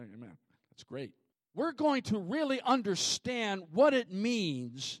It's great. We're going to really understand what it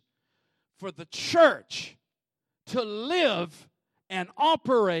means for the church to live and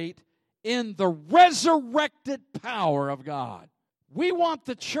operate in the resurrected power of God. We want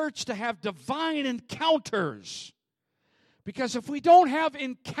the church to have divine encounters. Because if we don't have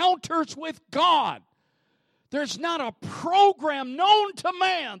encounters with God, there's not a program known to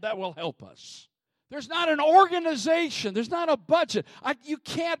man that will help us. There's not an organization. There's not a budget. You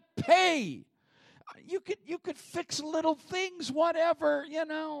can't pay. You could fix little things, whatever,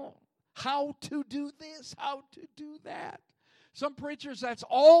 how to do this, how to do that. Some preachers, that's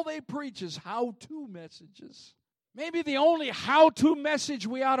all they preach is how-to messages. Maybe the only how-to message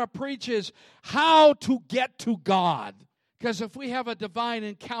we ought to preach is how to get to God. Because if we have a divine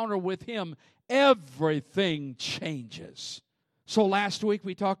encounter with Him, everything changes. So last week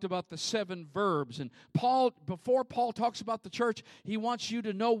we talked about the 7 verbs. And before Paul talks about the church, he wants you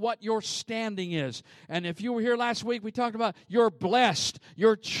to know what your standing is. And if you were here last week, we talked about you're blessed,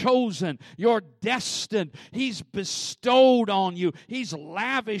 you're chosen, you're destined. He's bestowed on you. He's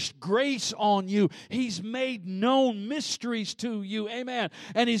lavished grace on you. He's made known mysteries to you. Amen.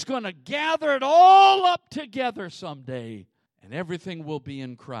 And He's going to gather it all up together someday. And everything will be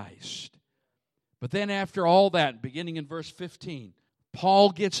in Christ. But then after all that, beginning in verse 15, Paul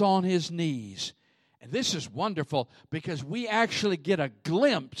gets on his knees. And this is wonderful because we actually get a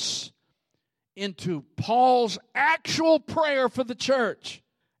glimpse into Paul's actual prayer for the church.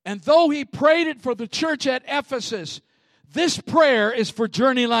 And though he prayed it for the church at Ephesus, this prayer is for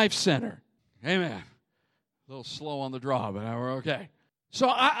Journey Life Center. Amen. A little slow on the draw, but we're okay. So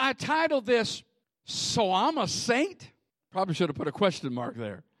I titled this, So I'm a Saint? Probably should have put a question mark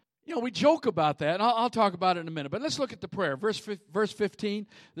there. We joke about that, and I'll talk about it in a minute. But let's look at the prayer. Verse 15,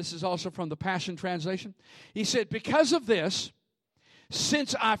 this is also from the Passion Translation. He said, because of this,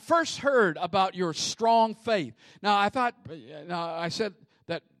 since I first heard about your strong faith. Now, I said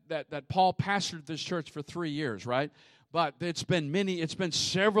that Paul pastored this church for 3 years, right? But it's been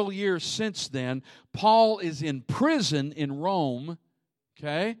several years since then. Paul is in prison in Rome,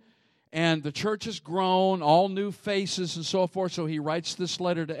 okay? And the church has grown, all new faces and so forth. So he writes this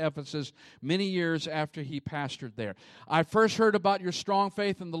letter to Ephesus many years after he pastored there. I first heard about your strong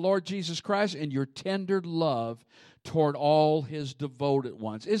faith in the Lord Jesus Christ and your tender love toward all His devoted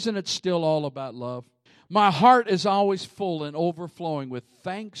ones. Isn't it still all about love? My heart is always full and overflowing with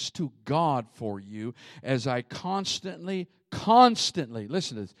thanks to God for you as I constantly,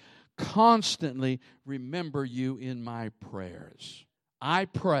 listen to this, constantly remember you in my prayers. I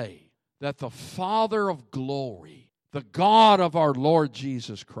pray that the Father of glory, the God of our Lord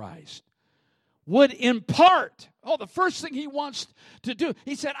Jesus Christ, would impart. The first thing He wants to do,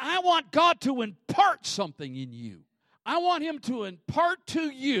 He said, I want God to impart something in you. I want Him to impart to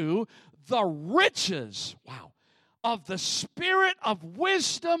you the riches, of the spirit of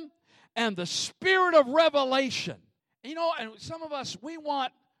wisdom and the spirit of revelation. And some of us, we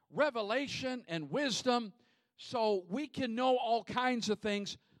want revelation and wisdom so we can know all kinds of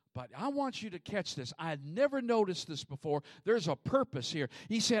things. But I want you to catch this. I had never noticed this before. There's a purpose here.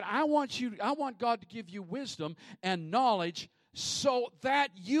 He said, I want God to give you wisdom and knowledge so that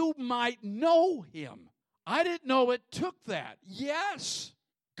you might know Him. I didn't know it took that. Yes,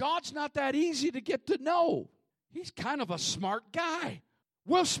 God's not that easy to get to know. He's kind of a smart guy.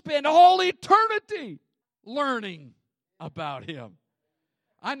 We'll spend all eternity learning about Him.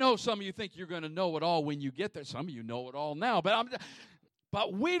 I know some of you think you're going to know it all when you get there. Some of you know it all now,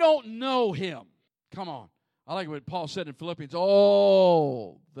 but we don't know Him. Come on. I like what Paul said in Philippians,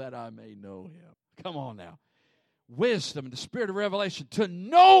 that I may know Him. Come on now. Wisdom, the spirit of revelation, to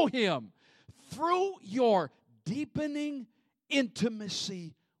know Him through your deepening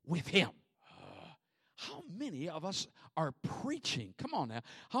intimacy with Him. How many of us are preaching? Come on now.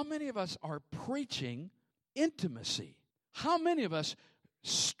 How many of us are preaching intimacy? How many of us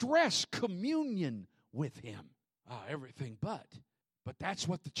stress communion with Him? Everything but. But that's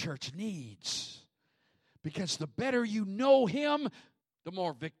what the church needs. Because the better you know Him, the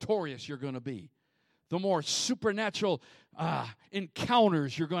more victorious you're going to be. The more supernatural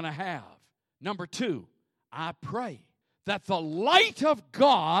encounters you're going to have. Number 2, I pray that the light of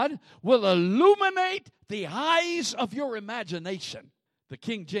God will illuminate the eyes of your imagination. The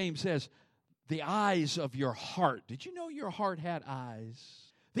King James says, the eyes of your heart. Did you know your heart had eyes?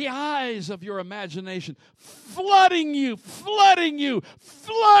 The eyes of your imagination, flooding you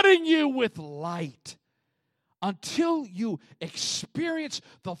with light until you experience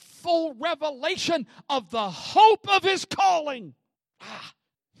the full revelation of the hope of His calling.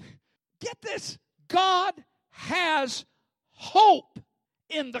 Get this. God has hope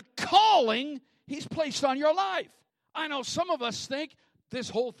in the calling He's placed on your life. I know some of us think this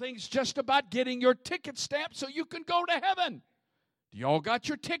whole thing's just about getting your ticket stamped so you can go to heaven. Do you all got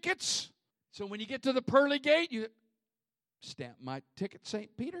your tickets? So when you get to the pearly gate, you stamp my ticket,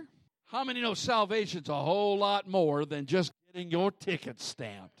 St. Peter. How many know salvation's a whole lot more than just getting your ticket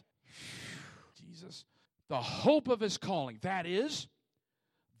stamped? Jesus. The hope of His calling, that is,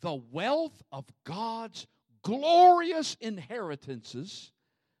 the wealth of God's glorious inheritances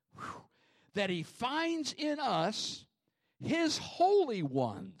that He finds in us, His holy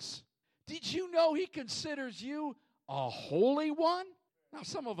ones. Did you know He considers you a holy one? Now,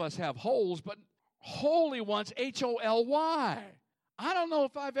 some of us have holes, but holy ones, Holy. I don't know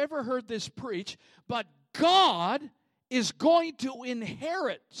if I've ever heard this preached, but God is going to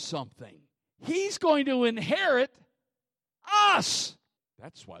inherit something. He's going to inherit us.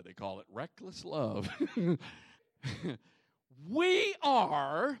 That's why they call it reckless love. We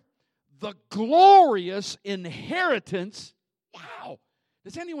are the glorious inheritance. Wow.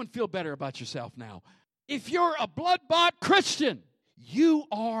 Does anyone feel better about yourself now? If you're a blood-bought Christian, you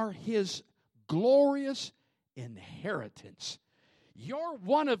are His glorious inheritance. You're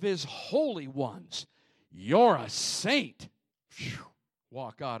one of His holy ones. You're a saint. Whew.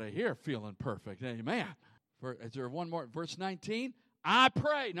 Walk out of here feeling perfect. Amen. Is there one more? Verse 19. I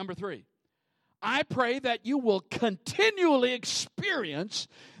pray, number 3. I pray that you will continually experience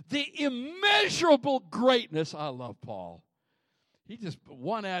the immeasurable greatness. I love Paul. He just put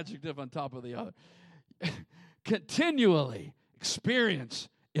one adjective on top of the other. Continually experience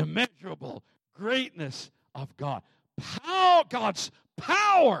immeasurable greatness of God. God's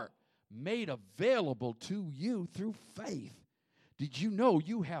power made available to you through faith. Did you know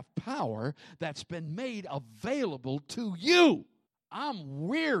you have power that's been made available to you? I'm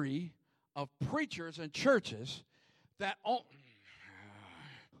weary of preachers and churches that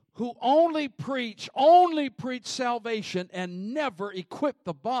who only preach salvation and never equip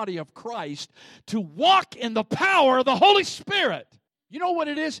the body of Christ to walk in the power of the Holy Spirit. You know what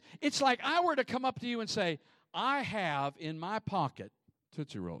it is? It's like I were to come up to you and say, I have in my pocket,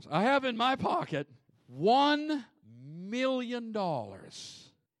 Tootsie Rolls, I have in my pocket $1 million,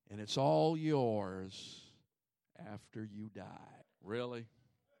 and it's all yours after you die. Really?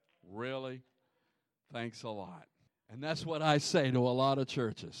 Really? Thanks a lot. And that's what I say to a lot of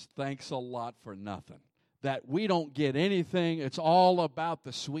churches. Thanks a lot for nothing. That we don't get anything. It's all about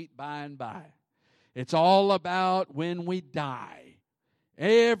the sweet by and by. It's all about when we die.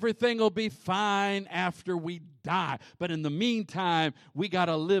 Everything will be fine after we die. But in the meantime, we got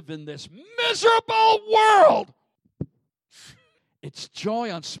to live in this miserable world. It's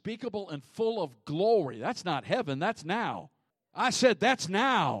joy unspeakable and full of glory. That's not heaven, that's now. I said that's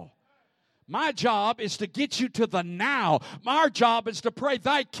now. My job is to get you to the now. Our job is to pray,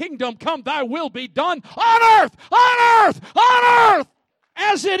 thy kingdom come, thy will be done on earth,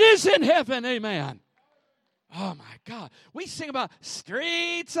 as it is in heaven. Amen. Oh, my God. We sing about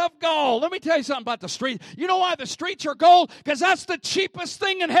streets of gold. Let me tell you something about the street. You know why the streets are gold? Because that's the cheapest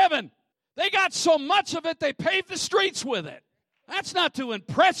thing in heaven. They got so much of it, they paved the streets with it. That's not to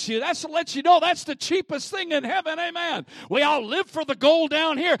impress you. That's to let you know that's the cheapest thing in heaven. Amen. We all live for the gold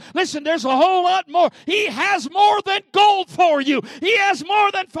down here. Listen, there's a whole lot more. He has more than gold for you. He has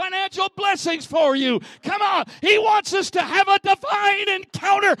more than financial blessings for you. Come on. He wants us to have a divine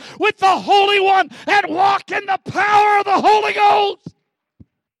encounter with the Holy One and walk in the power of the Holy Ghost.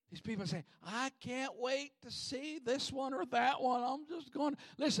 These people say, I can't wait to see this one or that one. I'm just going.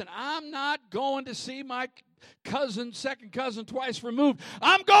 Listen, I'm not going to see my cousin, second cousin, twice removed.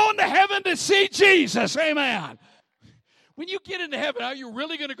 I'm going to heaven to see Jesus. Amen. When you get into heaven, are you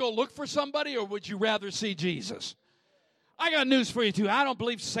really going to go look for somebody, or would you rather see Jesus? I got news for you, too. I don't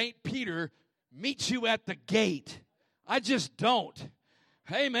believe St. Peter meets you at the gate. I just don't.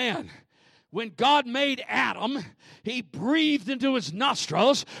 Amen. When God made Adam, He breathed into his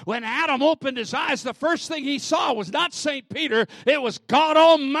nostrils. When Adam opened his eyes, the first thing he saw was not St. Peter, it was God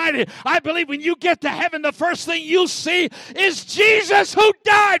Almighty. I believe when you get to heaven, the first thing you'll see is Jesus who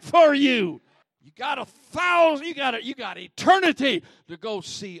died for you. You got eternity to go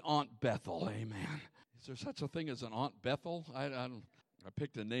see Aunt Bethel. Amen. Is there such a thing as an Aunt Bethel? I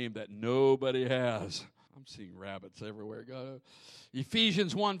picked a name that nobody has. I'm seeing rabbits everywhere. Go.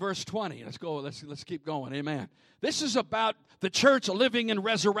 Ephesians 1, verse 20. Let's go. Let's keep going. Amen. This is about the church living in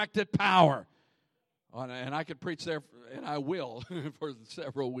resurrected power. And I could preach there, and I will, for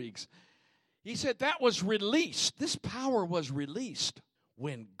several weeks. He said that was released. This power was released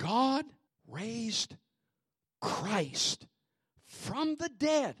when God raised Christ from the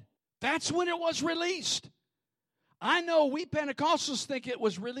dead. That's when it was released. I know we Pentecostals think it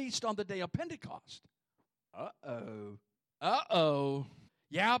was released on the day of Pentecost.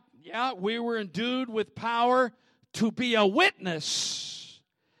 Yeah, we were endued with power to be a witness,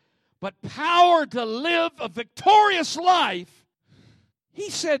 but power to live a victorious life. He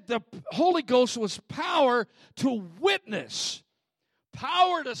said the Holy Ghost was power to witness,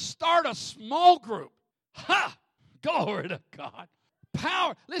 power to start a small group. Ha! Glory to God.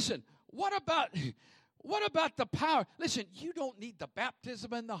 Power. Listen, what about the power? Listen, you don't need the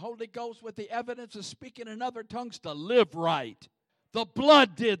baptism in the Holy Ghost with the evidence of speaking in other tongues to live right. The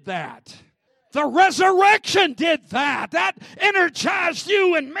blood did that. The resurrection did that. That energized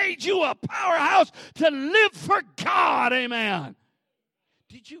you and made you a powerhouse to live for God. Amen.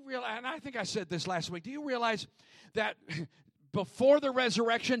 Did you realize, and I think I said this last week, do you realize that before the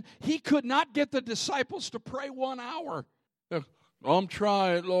resurrection, he could not get the disciples to pray 1 hour? I'm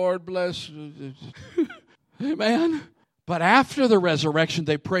trying, Lord, bless. Amen. But after the resurrection,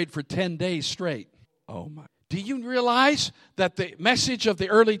 they prayed for 10 days straight. Oh, my. Do you realize that the message of the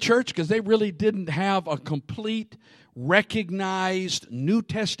early church, because they really didn't have a complete, recognized New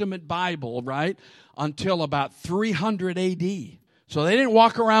Testament Bible, right, until about 300 A.D., so they didn't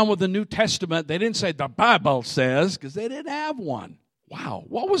walk around with the New Testament. They didn't say the Bible says, because they didn't have one. Wow.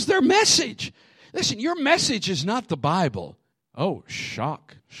 What was their message? Listen, your message is not the Bible. Oh,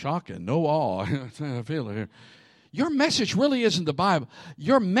 shocking, no awe. I feel it here. Your message really isn't the Bible.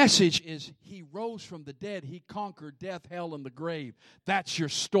 Your message is he rose from the dead. He conquered death, hell, and the grave. That's your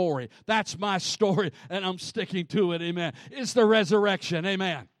story. That's my story, and I'm sticking to it. Amen. It's the resurrection.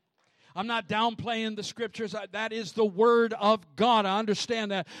 Amen. I'm not downplaying the scriptures. That is the word of God. I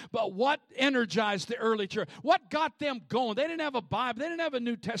understand that. But what energized the early church? What got them going? They didn't have a Bible. They didn't have a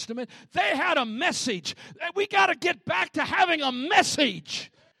New Testament. They had a message. We got to get back to having a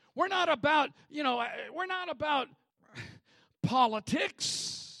message. We're not about, we're not about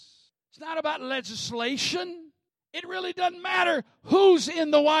politics. It's not about legislation. It really doesn't matter who's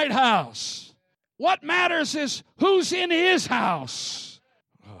in the White House. What matters is who's in his house.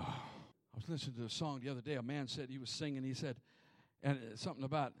 Listened to a song the other day. A man said, he was singing, he said, and something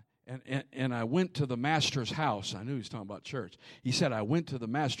about, and I went to the master's house. I knew he was talking about church. He said, I went to the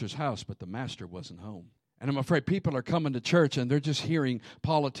master's house, but the master wasn't home. And I'm afraid people are coming to church and they're just hearing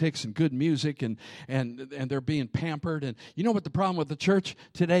politics and good music and they're being pampered. And you know what the problem with the church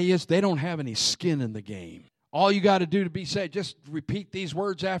today is? They don't have any skin in the game. All you got to do to be saved, just repeat these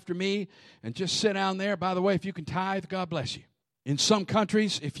words after me and just sit down there. By the way, if you can tithe, God bless you. In some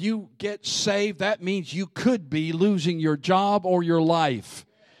countries, if you get saved, that means you could be losing your job or your life.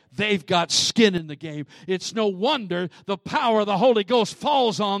 They've got skin in the game. It's no wonder the power of the Holy Ghost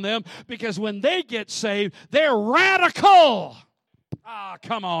falls on them, because when they get saved, they're radical.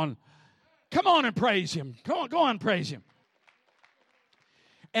 Come on. Come on and praise Him. Go on and praise Him.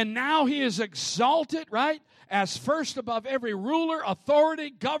 And now He is exalted, right? As first above every ruler, authority,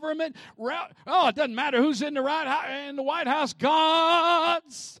 government. It doesn't matter who's in the White House.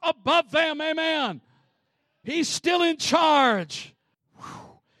 God's above them. Amen. He's still in charge.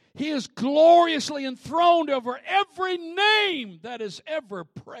 He is gloriously enthroned over every name that is ever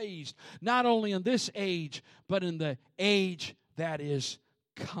praised, not only in this age, but in the age that is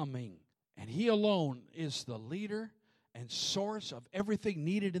coming. And He alone is the leader and source of everything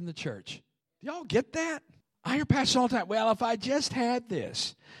needed in the church. Do y'all get that? I hear pastors all the time, well, if I just had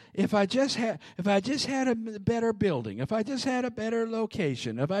this, if I just had a better building, if I just had a better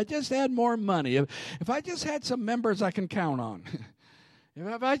location, if I just had more money, if I just had some members I can count on,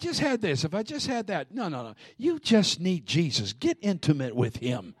 if I just had this, if I just had that. No. You just need Jesus. Get intimate with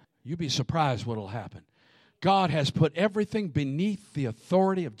Him. You'll be surprised what will happen. God has put everything beneath the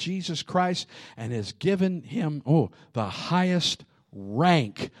authority of Jesus Christ and has given Him, the highest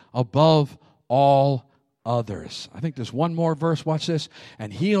rank above all others. I think there's one more verse. Watch this.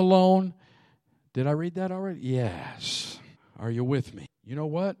 And He alone. Did I read that already? Yes. Are you with me? You know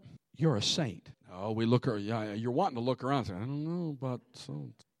what? You're a saint. Oh, you're wanting to look around. I don't know about so.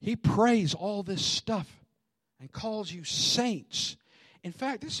 He prays all this stuff and calls you saints. In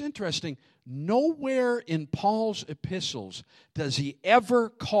fact, this is interesting. Nowhere in Paul's epistles does he ever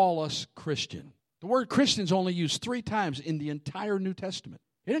call us Christian. The word Christian is only used 3 times in the entire New Testament.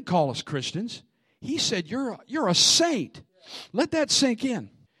 He didn't call us Christians. He said, you're a saint. Let that sink in.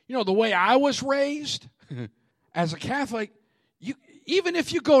 You know, the way I was raised as a Catholic, even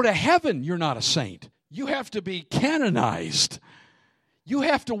if you go to heaven, you're not a saint. You have to be canonized. You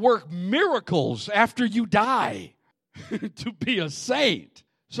have to work miracles after you die to be a saint.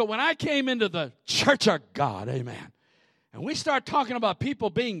 So when I came into the Church of God, amen, and we start talking about people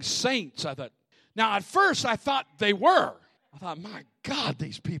being saints, I thought, Now, at first, I thought they were. I thought, my God,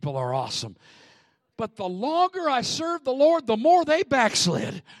 these people are awesome. But the longer I served the Lord, the more they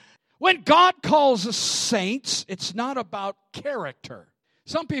backslid. When God calls us saints, it's not about character.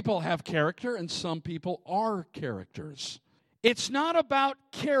 Some people have character, and some people are characters. It's not about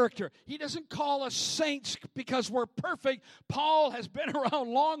character. He doesn't call us saints because we're perfect. Paul has been around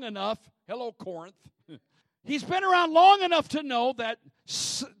long enough. Hello, Corinth. He's been around long enough to know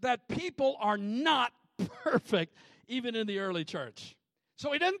that people are not perfect, even in the early church.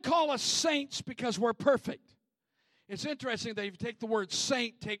 So he doesn't call us saints because we're perfect. It's interesting that if you take the word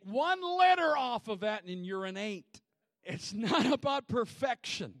saint, take one letter off of that, and you're an ain't. It's not about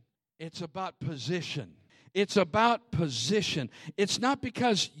perfection. It's about position. It's about position. It's not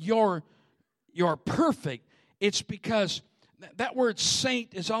because you're perfect. It's because that word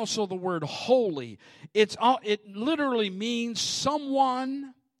saint is also the word holy. It literally means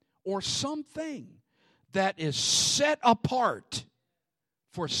someone or something that is set apart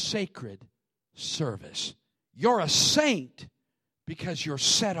for sacred service. You're a saint because you're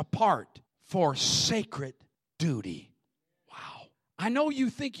set apart for sacred duty. Wow. I know you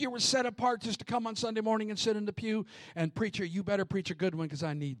think you were set apart just to come on Sunday morning and sit in the pew and preacher, you better preach a good one because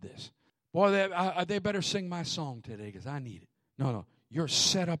I need this. Boy, they better sing my song today because I need it. No. You're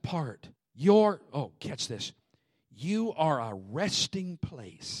set apart. Catch this. You are a resting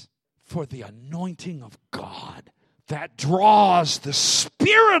place for the anointing of God that draws the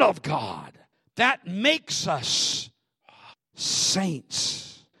Spirit of God. That makes us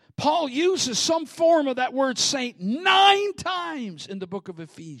saints. Paul uses some form of that word saint 9 times in the book of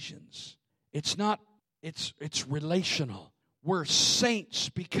Ephesians. It's relational. We're saints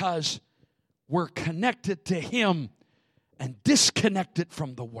because we're connected to Him and disconnected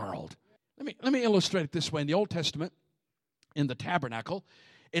from the world. Let me illustrate it this way. In the Old Testament, in the tabernacle,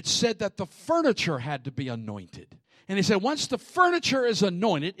 it said that the furniture had to be anointed. And he said once the furniture is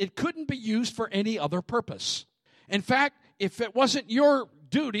anointed, it couldn't be used for any other purpose. In fact, if it wasn't your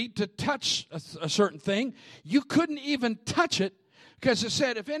duty to touch a certain thing, you couldn't even touch it, because it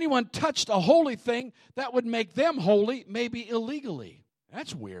said if anyone touched a holy thing, that would make them holy, maybe illegally.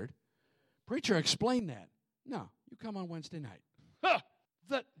 That's weird. Preacher, explain that. No, you come on Wednesday night.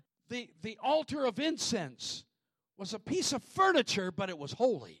 The altar of incense was a piece of furniture, but it was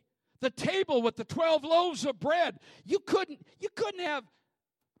holy. The table with the 12 loaves of bread, you couldn't have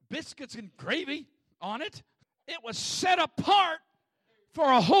biscuits and gravy on it. It was set apart for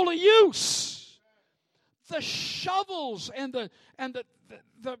a holy use. The shovels and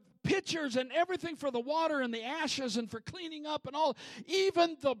the pitchers and everything for the water and the ashes and for cleaning up and all,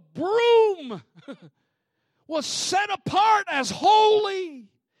 even the broom was set apart as holy.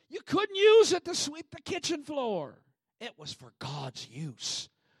 You couldn't use it to sweep the kitchen floor. It was for God's use.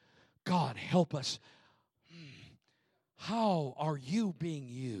 God, help us. How are you being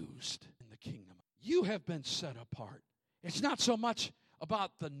used in the kingdom? You have been set apart. It's not so much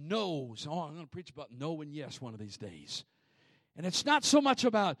about the no's. Oh, I'm going to preach about no and yes one of these days. And it's not so much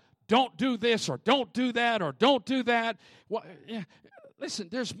about don't do this or don't do that or don't do that. Well, listen,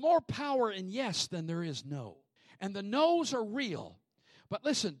 there's more power in yes than there is no. And the no's are real. But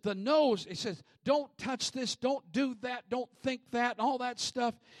listen, the no's, it says, don't touch this, don't do that, don't think that, and all that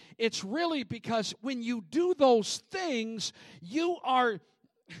stuff. It's really because when you do those things, you are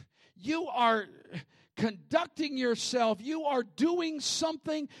conducting yourself, you are doing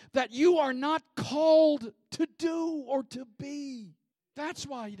something that you are not called to do or to be. That's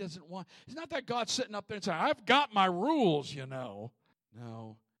why He doesn't want. It's not that God's sitting up there and saying, I've got my rules, you know.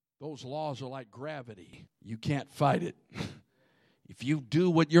 No, those laws are like gravity. You can't fight it. If you do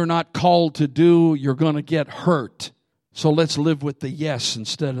what you're not called to do, you're going to get hurt. So let's live with the yes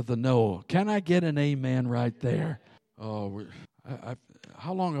instead of the no. Can I get an amen right there? Oh,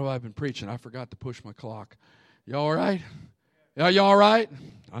 how long have I been preaching? I forgot to push my clock. You all right? You all right?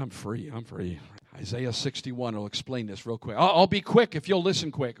 I'm free. Isaiah 61 will explain this real quick. I'll be quick if you'll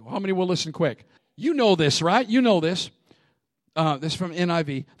listen quick. How many will listen quick? You know this, right? You know this. This is from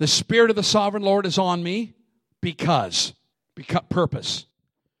NIV. The Spirit of the Sovereign Lord is on me because purpose.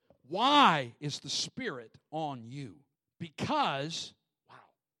 Why is the Spirit on you? Because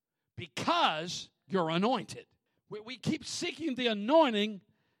you're anointed. We keep seeking the anointing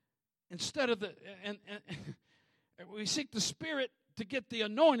instead of and we seek the Spirit to get the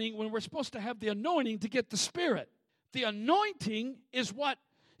anointing when we're supposed to have the anointing to get the Spirit. The anointing is what,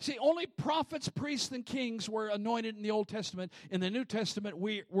 see, only prophets, priests, and kings were anointed in the Old Testament. In the New Testament,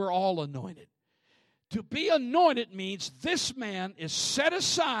 we're all anointed. To be anointed means this man is set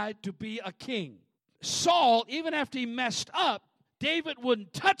aside to be a king. Saul, even after he messed up, David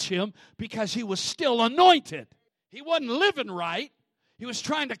wouldn't touch him because he was still anointed. He wasn't living right. He was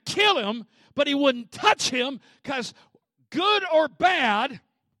trying to kill him, but he wouldn't touch him because good or bad,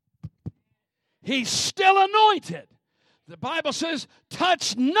 he's still anointed. The Bible says,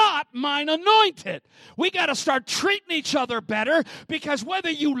 touch not mine anointed. We got to start treating each other better, because whether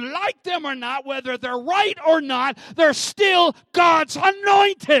you like them or not, whether they're right or not, they're still God's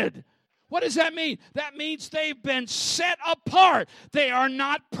anointed. What does that mean? That means they've been set apart. They are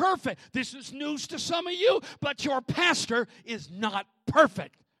not perfect. This is news to some of you, but your pastor is not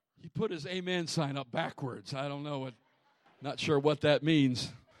perfect. He put his amen sign up backwards. I don't know not sure what that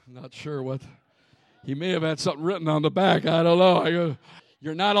means. Not sure what. He may have had something written on the back. I don't know.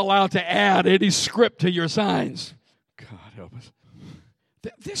 You're not allowed to add any script to your signs. God help us.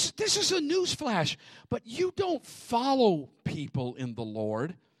 This is a news flash. But you don't follow people in the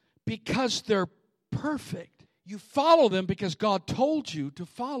Lord because they're perfect. You follow them because God told you to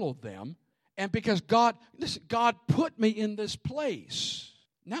follow them. And because God put me in this place.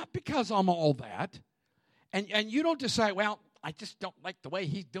 Not because I'm all that. And you don't decide, well, I just don't like the way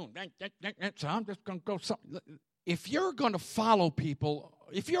he's doing, so I'm just going to go something. If you're going to follow people,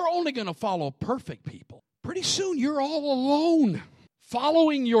 if you're only going to follow perfect people, pretty soon you're all alone,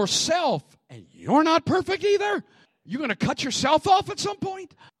 following yourself, and you're not perfect either. You're going to cut yourself off at some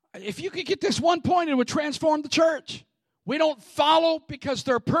point. If you could get this one point, it would transform the church. We don't follow because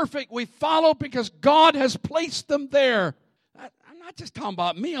they're perfect. We follow because God has placed them there. I'm not just talking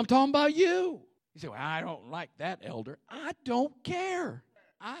about me. I'm talking about you. You say, well, I don't like that elder. I don't care.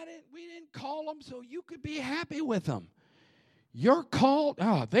 We didn't call them so you could be happy with them. You're called,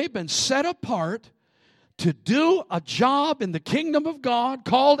 they've been set apart to do a job in the kingdom of God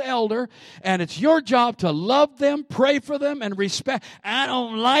called elder, and it's your job to love them, pray for them, and respect. I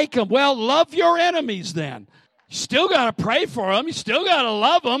don't like them. Well, love your enemies then. You still got to pray for them. You still got to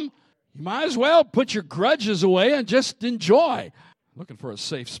love them. You might as well put your grudges away and just enjoy. Looking for a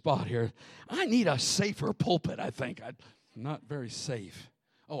safe spot here. I need a safer pulpit, I think. I'm not very safe.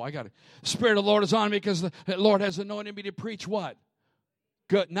 Oh, I got it. The Spirit of the Lord is on me because the Lord has anointed me to preach what?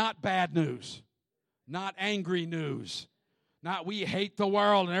 Good, not bad news. Not angry news. Not we hate the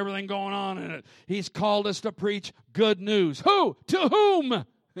world and everything going on in it. He's called us to preach good news. Who? To whom?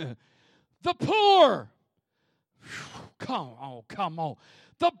 The poor. Come on.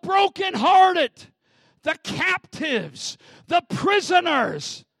 The brokenhearted. The captives, the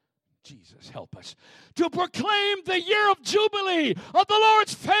prisoners. Jesus, help us. To proclaim the year of Jubilee, of the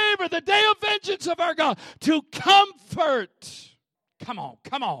Lord's favor, the day of vengeance of our God. To comfort. Come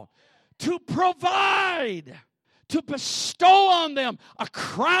on. To provide. To bestow on them a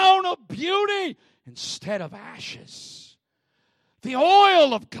crown of beauty instead of ashes. The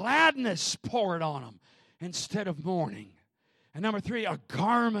oil of gladness poured on them instead of mourning. And number 3, a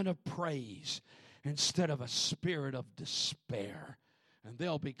garment of praise instead of a spirit of despair. And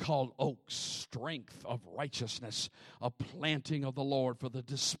they'll be called oaks, strength of righteousness, a planting of the Lord for the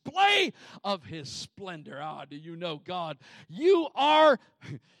display of His splendor. Do you know God? You're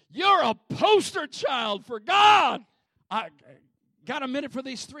a poster child for God. I got a minute for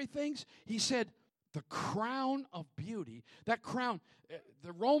these 3 things? He said, the crown of beauty. That crown,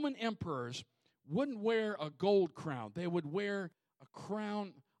 the Roman emperors wouldn't wear a gold crown. They would wear a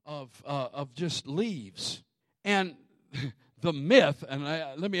crown of just leaves. And the myth, and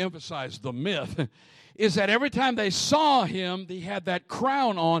let me emphasize the myth, is that every time they saw him, he had that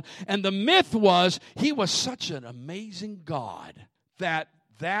crown on. And the myth was he was such an amazing God that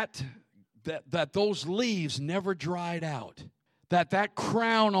those leaves never dried out. That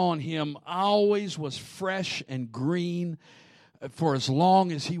crown on him always was fresh and green for as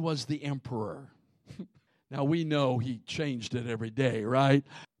long as he was the emperor. Now we know he changed it every day, right?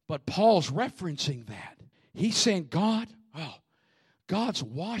 But Paul's referencing that. He's saying, God's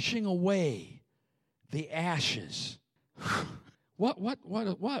washing away the ashes.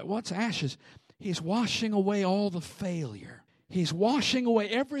 What's ashes? He's washing away all the failure. He's washing away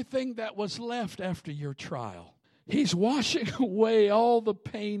everything that was left after your trial. He's washing away all the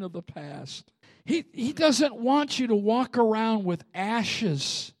pain of the past. He doesn't want you to walk around with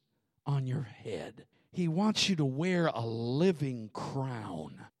ashes on your head. He wants you to wear a living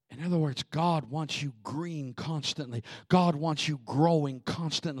crown. In other words, God wants you green constantly. God wants you growing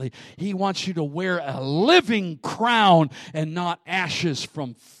constantly. He wants you to wear a living crown and not ashes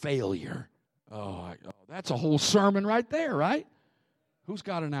from failure. Oh, that's a whole sermon right there, right? Who's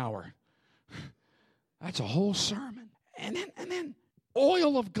got an hour? That's a whole sermon. And then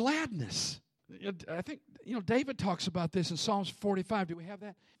oil of gladness. I think, David talks about this in Psalms 45. Do we have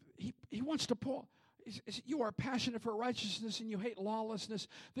that? He wants to pour. You are passionate for righteousness and you hate lawlessness.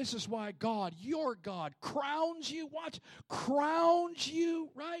 This is why God, your God, crowns you, crowns you,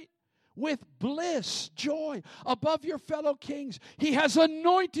 right? With bliss, joy, above your fellow kings. He has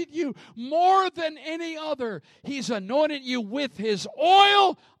anointed you more than any other. He's anointed you with His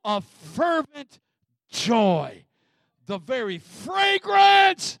oil of fervent joy, the very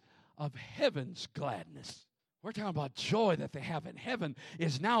fragrance of heaven's gladness. We're talking about joy that they have in heaven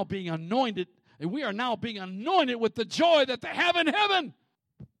is now being anointed, and we are now being anointed with the joy that they have in heaven.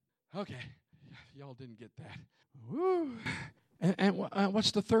 Okay, y'all didn't get that. Woo. And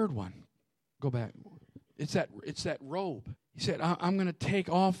what's the third one? Go back. It's that robe. He said, I'm going to take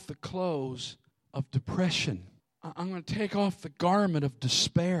off the clothes of depression. I'm going to take off the garment of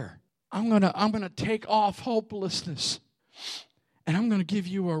despair. I'm going to take off hopelessness. And I'm going to give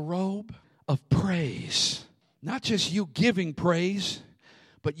you a robe of praise. Not just you giving praise,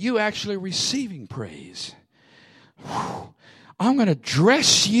 but you actually receiving praise. Whew. I'm going to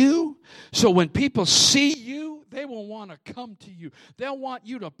dress you so when people see you, they will want to come to you. They'll want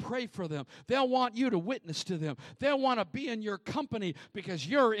you to pray for them. They'll want you to witness to them. They'll want to be in your company because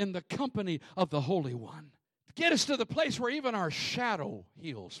you're in the company of the Holy One. Get us to the place where even our shadow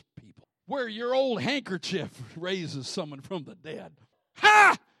heals people. Where your old handkerchief raises someone from the dead.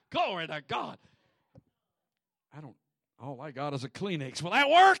 Ha! Glory to God. All I got is a Kleenex. Will that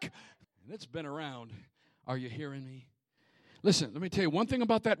work? And it's been around. Are you hearing me? Listen, let me tell you one thing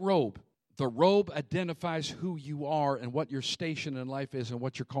about that robe. The robe identifies who you are and what your station in life is and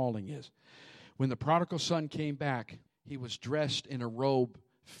what your calling is. When the prodigal son came back, he was dressed in a robe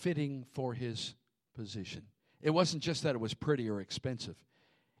fitting for his position. It wasn't just that it was pretty or expensive.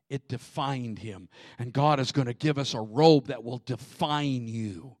 It defined him. And God is going to give us a robe that will define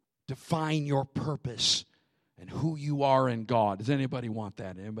you, define your purpose and who you are in God. Does anybody want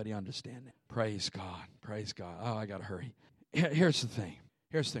that? Anybody understand that? Praise God. Praise God. Oh, I got to hurry. Here's the thing.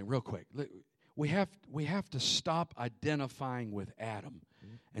 Real quick. We have to stop identifying with Adam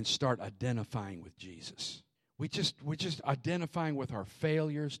and start identifying with Jesus. We're just identifying with our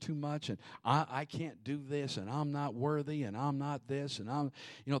failures too much, and I can't do this, and I'm not worthy, and I'm not this, and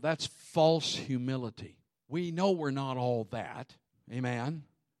that's false humility. We know we're not all that. Amen.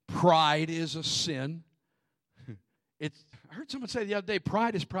 Pride is a sin. I heard someone say the other day,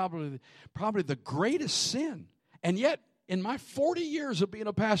 pride is probably the greatest sin. And yet, in my 40 years of being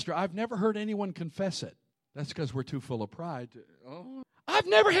a pastor, I've never heard anyone confess it. That's because we're too full of pride. I've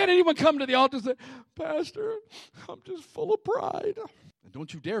never had anyone come to the altar and say, Pastor, I'm just full of pride. And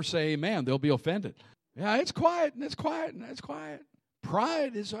don't you dare say amen. They'll be offended. Yeah, it's quiet, and it's quiet, and it's quiet.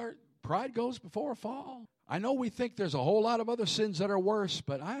 Pride goes before a fall. I know we think there's a whole lot of other sins that are worse,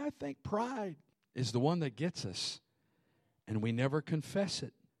 but I think pride is the one that gets us. And we never confess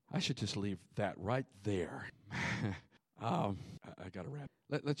it. I should just leave that right there. I got to wrap.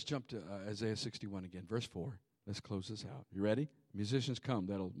 Let's jump to Isaiah 61 again, verse 4. Let's close this out. You ready? Musicians come.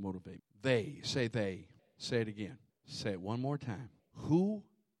 That'll motivate. They. Say it again. Say it one more time. Who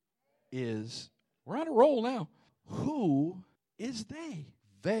is, we're on a roll now. Who is they?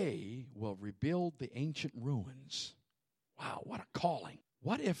 They will rebuild the ancient ruins. Wow, what a calling.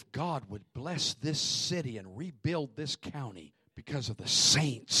 What if God would bless this city and rebuild this county because of the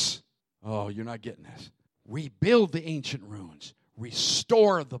saints? Oh, you're not getting this. Rebuild the ancient ruins.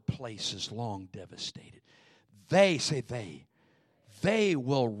 Restore the places long devastated. They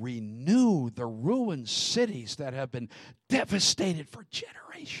will renew the ruined cities that have been devastated for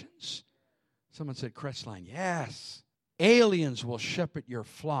generations. Someone said, Crestline, yes. Aliens will shepherd your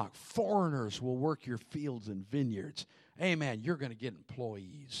flock. Foreigners will work your fields and vineyards. Amen. You're going to get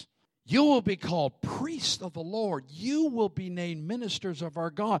employees. You will be called priests of the Lord. You will be named ministers of our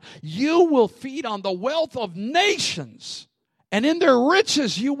God. You will feed on the wealth of nations. And in their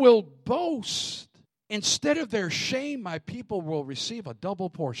riches you will boast. Instead of their shame, my people will receive a double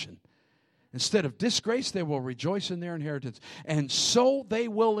portion. Instead of disgrace, they will rejoice in their inheritance. And so they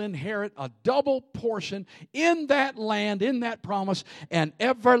will inherit a double portion in that land, in that promise, and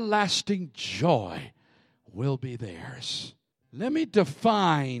everlasting joy will be theirs. Let me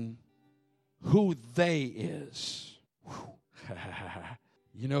define who they is.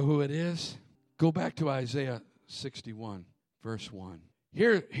 You know who it is? Go back to Isaiah 61, verse 1.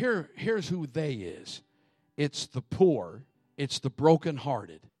 Here's who they is. It's the poor. It's the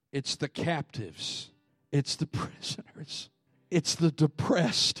brokenhearted. It's the captives. It's the prisoners. It's the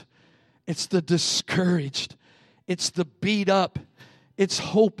depressed. It's the discouraged. It's the beat up. It's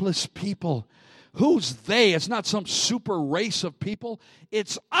hopeless people. Who's they? It's not some super race of people.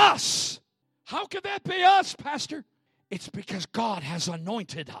 It's us. How could that be us, Pastor? It's because God has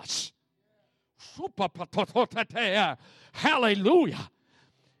anointed us. Hallelujah.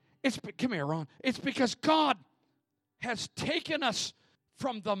 Come here, Ron. It's because God has taken us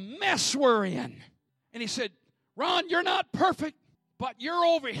from the mess we're in. And he said, Ron, you're not perfect, but you're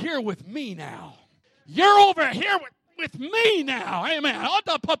over here with me now. You're over here with me now. Amen.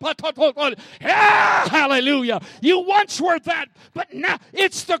 Yeah, hallelujah. You once were that, but now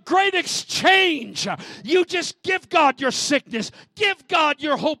it's the great exchange. You just give God your sickness. Give God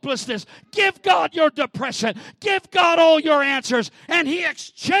your hopelessness. Give God your depression. Give God all your answers, and he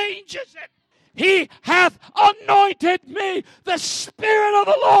exchanges it. He hath anointed me, the Spirit of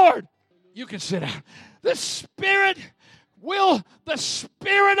the Lord. You can sit down. The Spirit of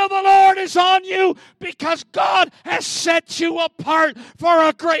the Lord is on you because God has set you apart for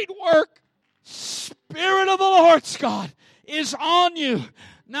a great work. Spirit of the Lord's God is on you.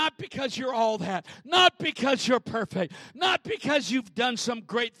 Not because you're all that. Not because you're perfect. Not because you've done some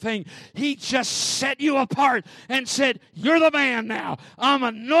great thing. He just set you apart and said, you're the man now. I'm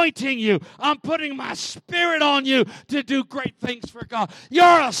anointing you. I'm putting my Spirit on you to do great things for God.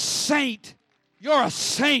 You're a saint. You're a saint.